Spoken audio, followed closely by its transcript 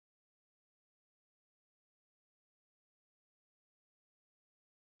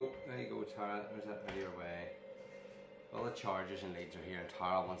Tara, there's that out of your way. All the chargers and leads are here, and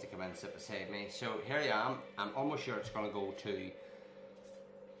Tara wants to come in and sit beside me. So here I am. I'm almost sure it's going to go to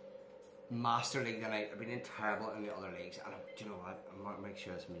Master League tonight. I've been in terrible in the other leagues, and do you know what? I want to make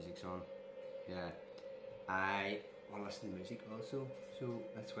sure this music's on. Yeah. I want to listen to music also, so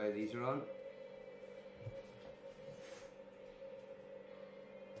that's why these are on.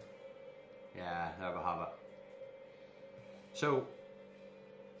 Yeah, there we have it. So,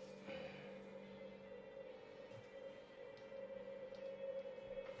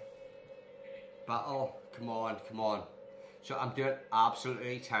 battle, come on, come on. So I'm doing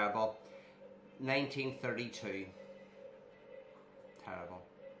absolutely terrible. 1932. Terrible.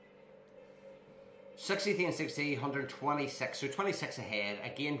 63 and 60, 126. So 26 ahead. I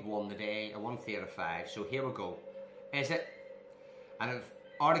gained 1 today. I won 3 out of 5. So here we go. Is it? And if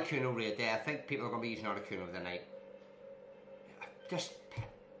Articuno raid day, I think people are going to be using Articuno tonight. Just,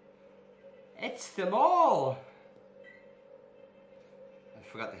 it's them all. I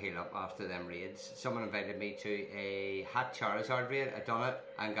forgot to heal up after them raids. Someone invited me to a Hat Charizard raid. I done it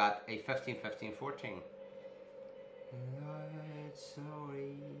and got a 15, 15, 14.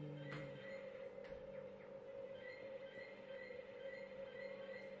 Sorry.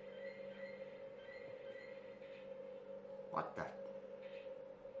 What the?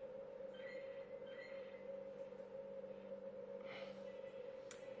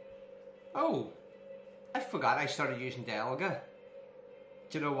 Oh, I forgot I started using Delga.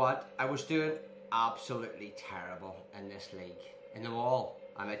 Do you know what? I was doing absolutely terrible in this league, in them all,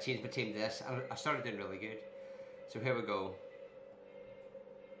 and I changed my team to this, and I started doing really good. So here we go.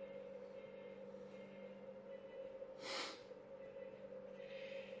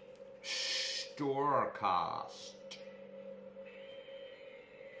 Storecast.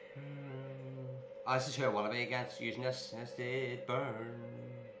 Oh, this is who I want to be against, using this. As did burn.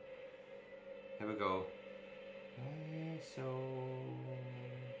 Here we go.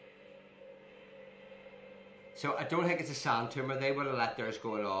 So I don't think it's a Sand Tumor. They would have let theirs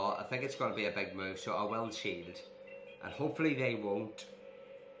go at all. I think it's going to be a big move, so I will shield. And hopefully they won't.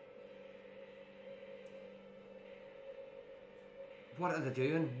 What are they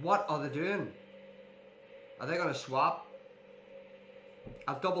doing? What are they doing? Are they going to swap?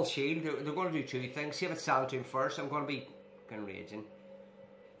 I'll double shield. They're going to do 2 things. See if it's Sand Tumor first. I'm going to be kind of raging.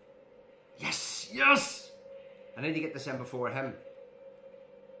 Yes! Yes! I need to get this in before him.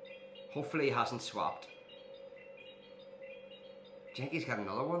 Hopefully he hasn't swapped. Do you think he's got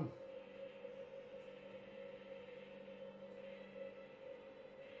another one?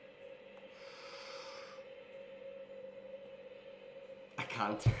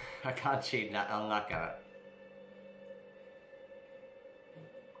 I can't cheat that. I'll not get it.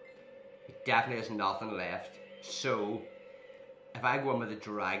 He definitely has nothing left. So, if I go in with a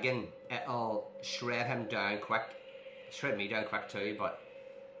dragon, it'll shred him down quick. Shred me down quick too, but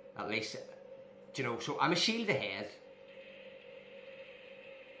at least, you know, so I'm a shield ahead.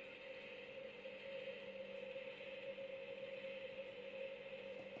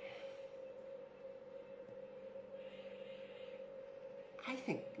 I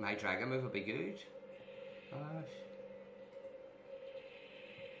think my dragon move will be good. Gosh.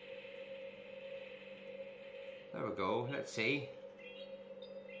 There we go, let's see.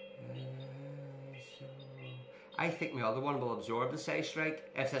 I think my other one will absorb the Side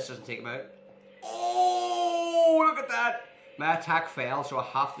Strike if this doesn't take him out. Oh, look at that! My attack failed, so I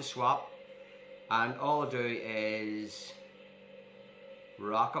have to swap. And all I'll do is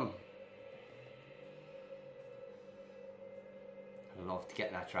rock him. I'd love to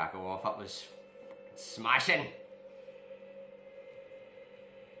get that tracker off. That was smashing.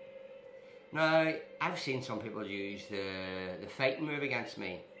 Now, I've seen some people use the fighting move against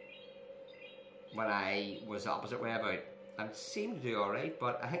me when I was the opposite way about. And seemed to do alright,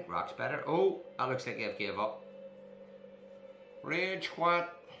 but I think Rock's better. Oh, that looks like they've gave up. Rage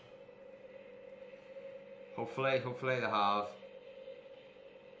what? Hopefully they have.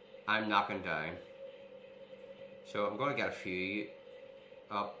 I'm knocking down. So I'm going to get a few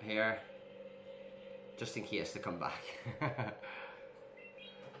up here, just in case they come back.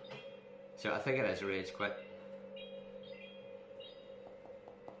 So I think it is a rage quit.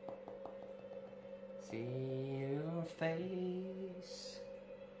 See your face.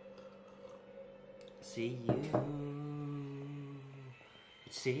 See you.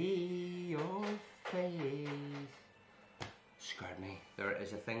 See your face. Scared me. There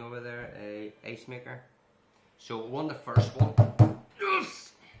is a thing over there, a ice maker. So won the first one.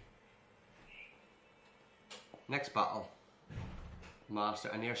 Yes! Next battle.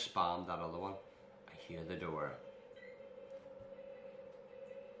 Master, I near spammed that other one. I hear the door.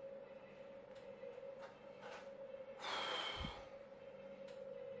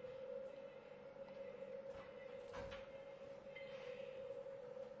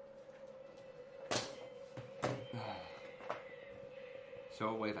 So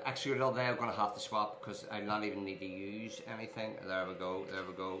with extra grill there, I'm going to have to swap because I not even need to use anything. There we go, there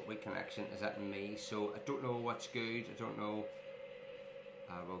we go. Weak connection, is that me? So I don't know what's good, I don't know.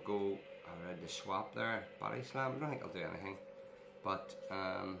 I will go around the swap there. Body slam, I don't think I'll do anything. But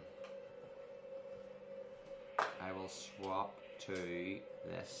I will swap to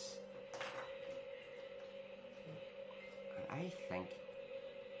this. And I think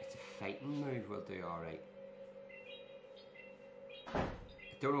it's a fighting move will do alright.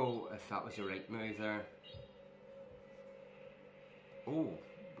 I don't know if that was the right move there. Oh,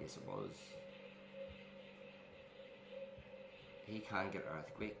 yes it was. He can get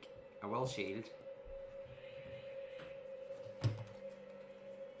earthquake. I will shield.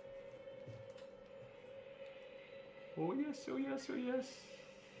 Oh yes, oh yes, oh yes.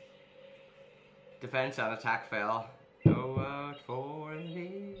 Defense and attack fell. Go out for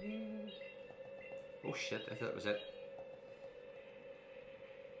it. Oh shit, I thought that was it.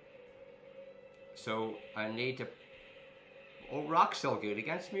 So I need to. Oh, Rock's still good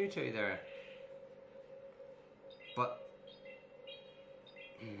against Mewtwo there. But.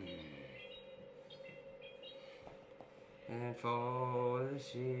 And for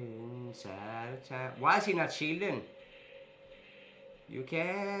the inside of time. Why is he not shielding? You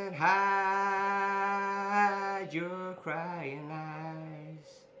can't hide your crying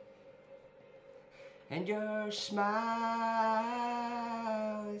eyes, and your smile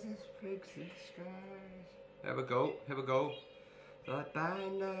is as prigs in the skies. Here we go, here we go. But by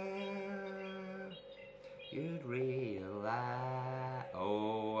now you'd realize.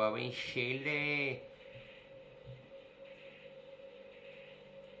 Oh, are we shieldy?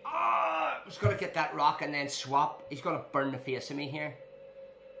 I was going to get that rock and then swap. He's going to burn the face of me here.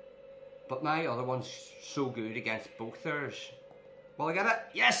 But my other one's so good against both theirs. Will I get it?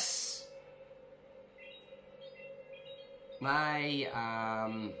 Yes! My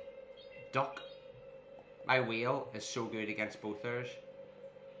duck, my whale is so good against both theirs.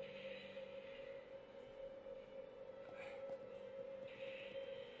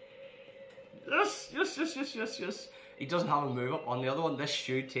 Yes, yes, yes, yes, yes, yes. He doesn't have a move up on the other one. This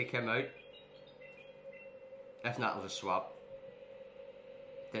should take him out. If not, I'll just swap.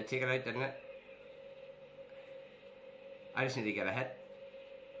 Did take it out, didn't it? I just need to get a hit.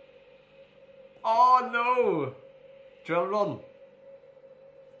 Oh no! Drill run.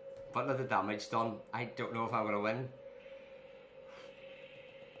 But not the damage done. I don't know if I'm going to win.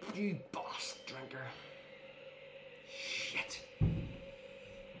 You boss drinker. Shit.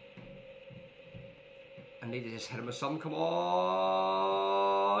 I need to just hit him with some. Come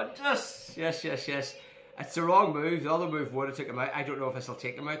on. Yes, yes, yes, yes. It's the wrong move. The other move would have took him out. I don't know if this will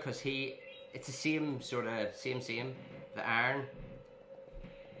take him out because it's the same sort of, same. The iron.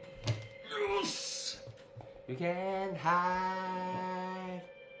 Yes! You can hide.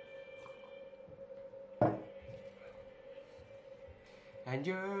 And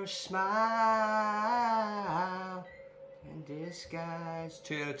your smile in disguise.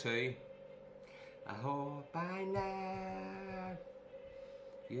 2 out of 2. I hope by now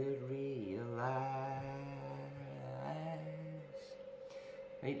you'd realize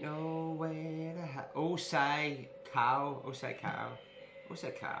ain't no way to have. Osai cow, Osai cow,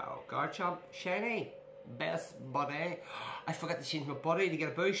 Osai cow. Garchomp, shiny, best buddy. I forgot to change my body to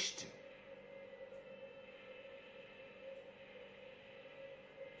get a boost.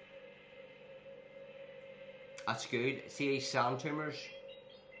 That's good. See these sand tumors?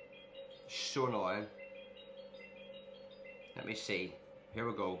 So annoying. Let me see. Here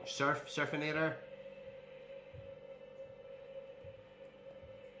we go. Surfinator.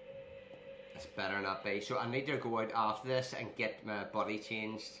 This better not be. So I need to go out after this and get my body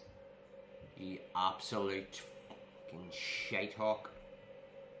changed. You absolute fucking shitehawk.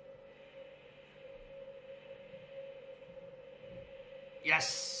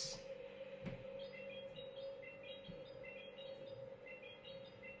 Yes!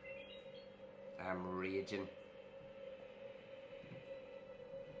 I'm raging.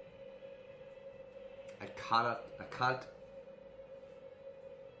 I can't.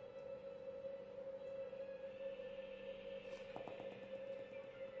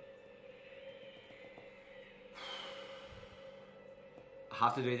 I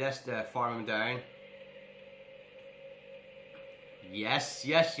have to do this to farm him down. Yes,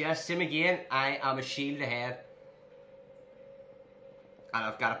 yes, yes, same again. I am a shield ahead. And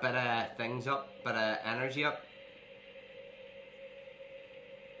I've got a bit of things up, bit of energy up.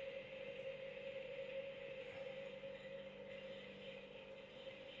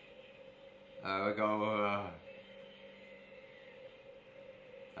 There we go.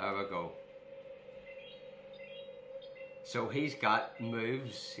 There we go. So he's got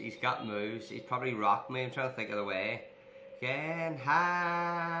moves. He's got moves. He's probably rocked me. I'm trying to think of the way. Can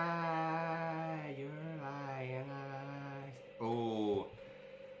hide your lion eyes. Oh,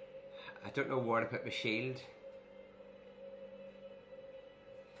 I don't know where to put my shield.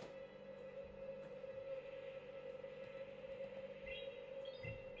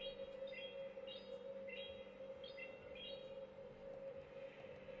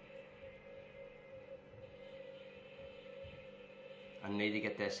 I need to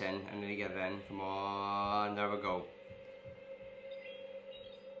get this in. I need to get it in. Come on. There we go.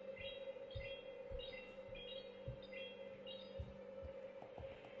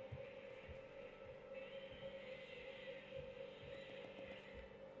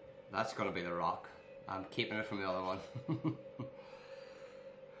 That's going to be the rock. I'm keeping it from the other one.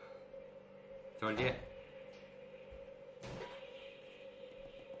 Told you.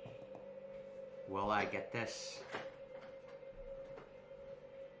 Will I get this?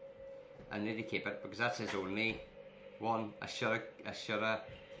 I need to keep it because that's his only one. I shoulda.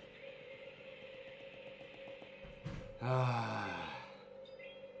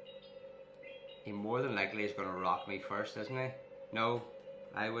 He more than likely is going to rock me first, isn't he? No,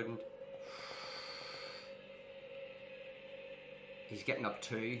 I wouldn't. He's getting up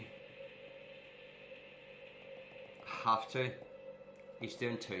 2. Have to. He's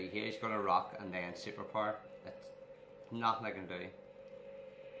doing 2 here. He's going to rock and then superpower. That's nothing I can do.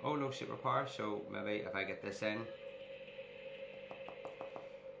 Oh, no superpower, so maybe if I get this in.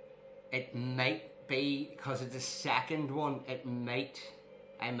 It might be, because it's the second one, I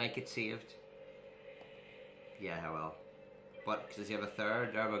might get saved. Yeah, I will. But, because you have a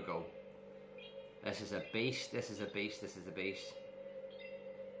third, there we go. This is a beast, this is a beast, this is a beast.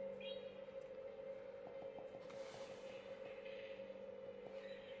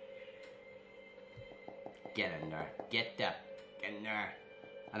 Get in there. Get in there.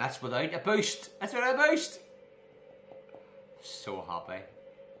 And that's without a boost. That's without a boost. So happy.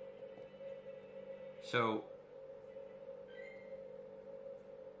 So.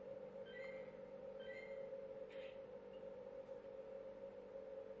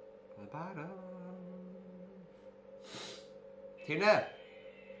 The bottom. Tina.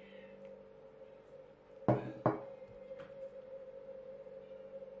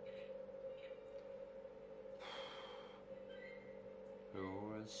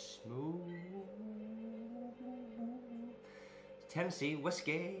 Smooth Tennessee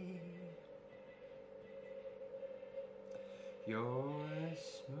whiskey. Your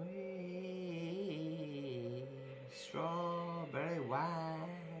sweet strawberry wine.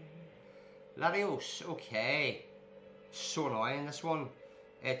 Larios, okay. So annoying this one.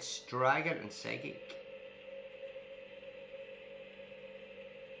 It's Dragon and Psychic.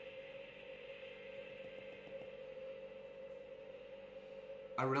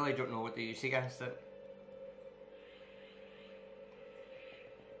 I really don't know what to use against it.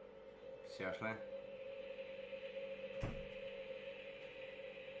 Seriously.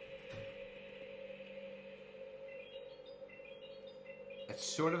 It's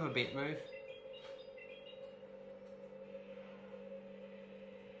sort of a bait move.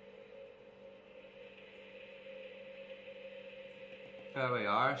 There we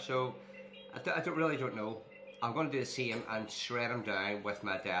are. So I really don't know. I'm going to do the same and shred him down with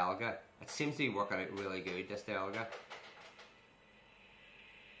my Dialga. It seems to be working out really good, this Dialga.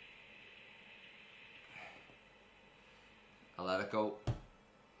 I'll let it go.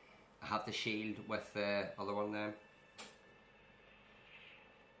 I have the shield with the other one then.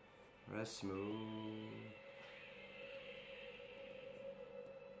 Very smooth.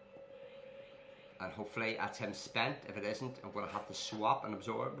 And hopefully that's him spent. If it isn't, I'm going to have to swap and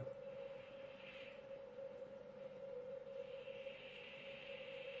absorb.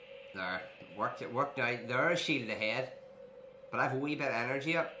 There, it worked out. There's shield ahead. But I have a wee bit of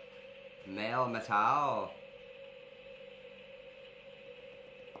energy up. Male Metal.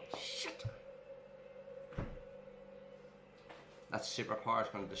 Shit. That superpower is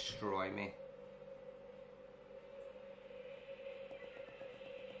going to destroy me.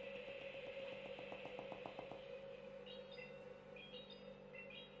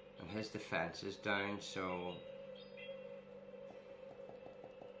 And his defense is down, so...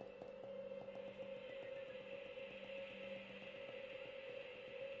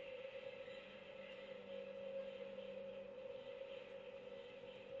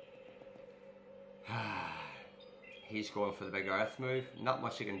 He's going for the big earth move. Not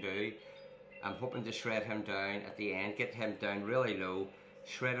much he can do. I'm hoping to shred him down at the end, get him down really low,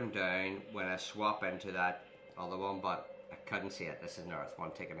 shred him down when I swap into that other one, but I couldn't see it. This is an earth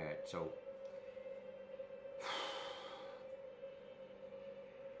one taking me out, so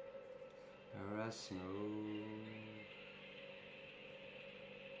a smooth.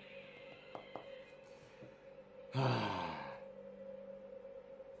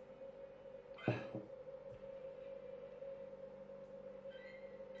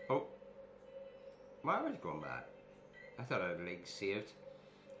 Oh, why was it going bad? I thought I had legs saved.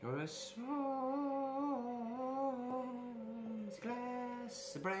 You're a small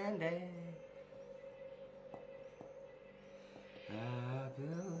glass of brandy. I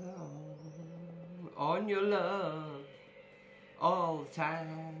belong on your love all the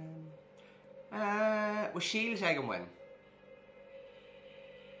time. With Shields I can win.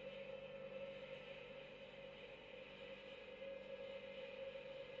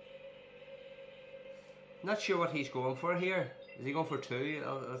 Not sure what he's going for here. Is he going for 2?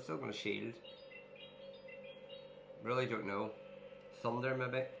 I'm still going to Shield. Really don't know. Thunder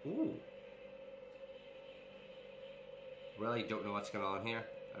maybe. Ooh. Really don't know what's going on here.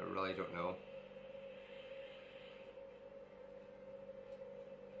 I really don't know.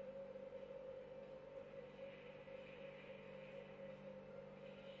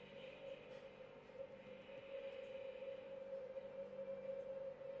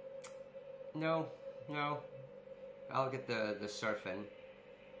 No. I'll get the surf in.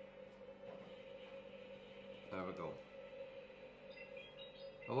 There we go.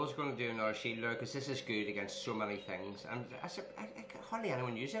 I was going to do another shielder because this is good against so many things, and I hardly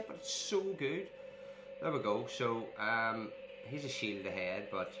anyone use it, but it's so good. There we go. So he's a shield ahead,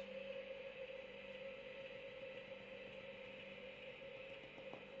 but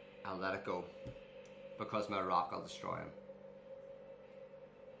I'll let it go because my rock will destroy him.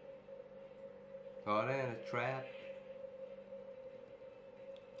 Caught in a trap.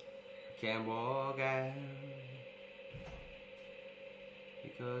 Can't walk out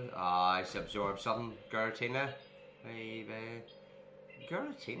because I just absorbed something. Giratina, baby.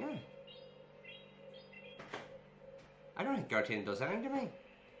 Giratina. I don't think Giratina does anything to me.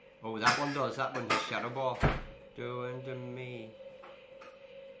 Oh, that one does. That one is Shadow Ball. Doing to me.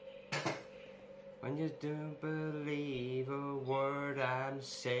 When you don't believe a word I'm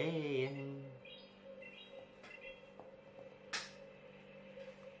saying.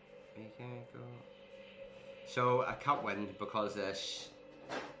 You can't go. So I can't win because this.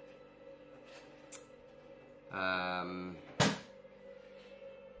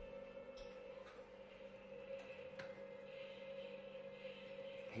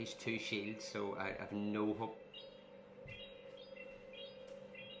 He's 2 shields, so I have no hope.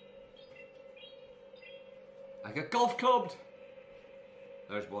 I got golf clubbed.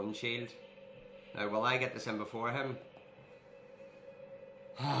 There's 1 shield. Now will I get this in before him?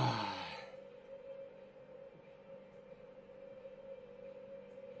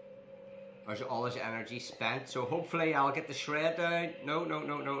 There's all his energy spent, so hopefully I'll get the shred down.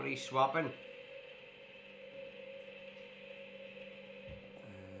 No, he's swapping.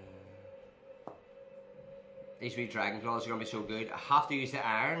 These wee Dragon Claws are going to be so good. I have to use the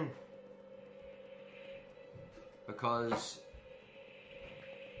iron because...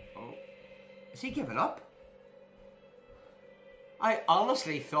 Oh, is he giving up? I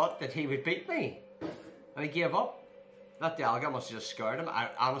honestly thought that he would beat me, and he gave up. That Dialga must have just scared him. I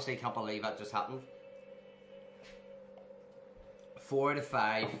honestly can't believe that just happened. 4 to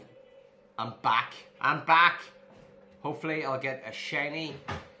 5. I'm back. Hopefully I'll get a shiny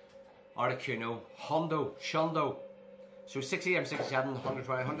Articuno, Shundo. So 60, 67,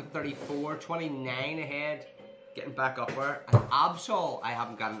 120, 134, 29 ahead. Getting back up there. An Absol. I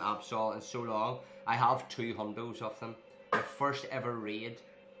haven't got an Absol in so long. I have 2 hundos of them. My first ever raid.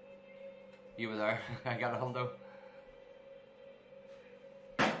 You were there. I got a hundo.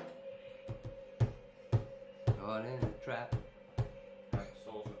 Caught in a trap.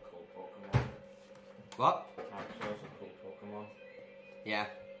 Absol's a cool Pokemon. What? Absol's a cool Pokemon. Yeah.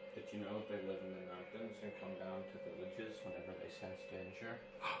 Did you know they live in the mountains and come down to villages whenever they sense danger?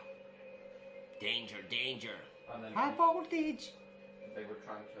 Danger. And then High voltage. they were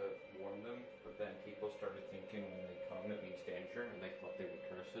trying to warn them, but then people started thinking when they come it means danger, and they thought they were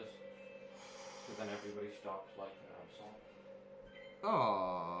curses. So then everybody stopped liking Absol.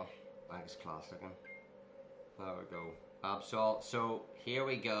 Oh, thanks, class looking. There we go. Absol. So here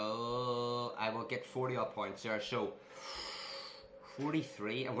we go. I will get 40 odd points there. So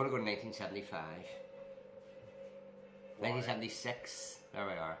 43. I'm going to go to 1975. Why? 1976. There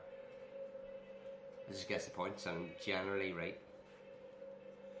we are. I just guess the points. I'm generally right.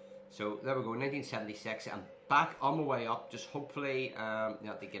 So there we go. 1976. I'm back on my way up. Just hopefully,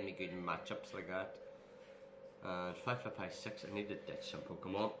 they give me good matchups like that. 5, 5, 5, 6. I need to ditch some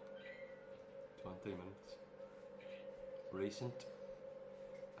Pokemon. 20 minutes. Recent.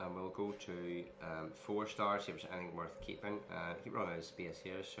 and we'll go to 4 stars, see if there's anything worth keeping. I keep running out of space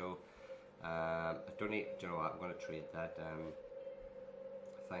here, so I don't need, do you know what, I'm going to trade that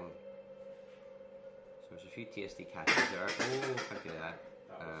thing. So there's a few tasty catches there. Oh, can't do that.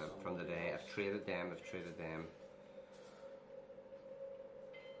 From the day. I've traded them.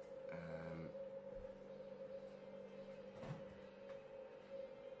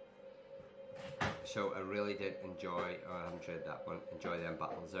 So I really did enjoy, I haven't traded that one, enjoy them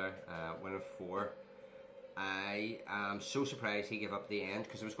battles there. Winning 4. I am so surprised he gave up the end,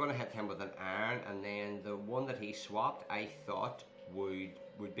 because I was going to hit him with an iron, and then the one that he swapped I thought would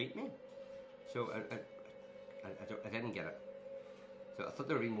beat me. So I didn't get it. So I thought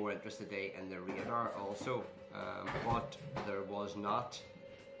there would be more interest today in the radar also, but there was not.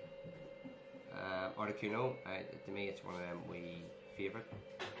 Articuno, to me it's one of them wee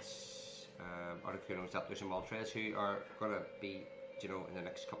favourites. Articuno, Zapdos and Moltres, who are going to be, you know, in the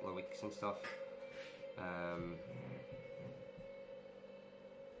next couple of weeks and stuff.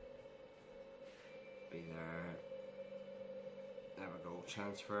 Be there. There we go.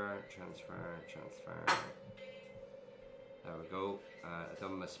 Transfer. There we go. I've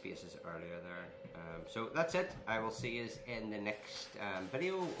done my spaces earlier there. So that's it. I will see you in the next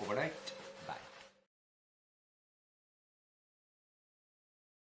video. Overnight.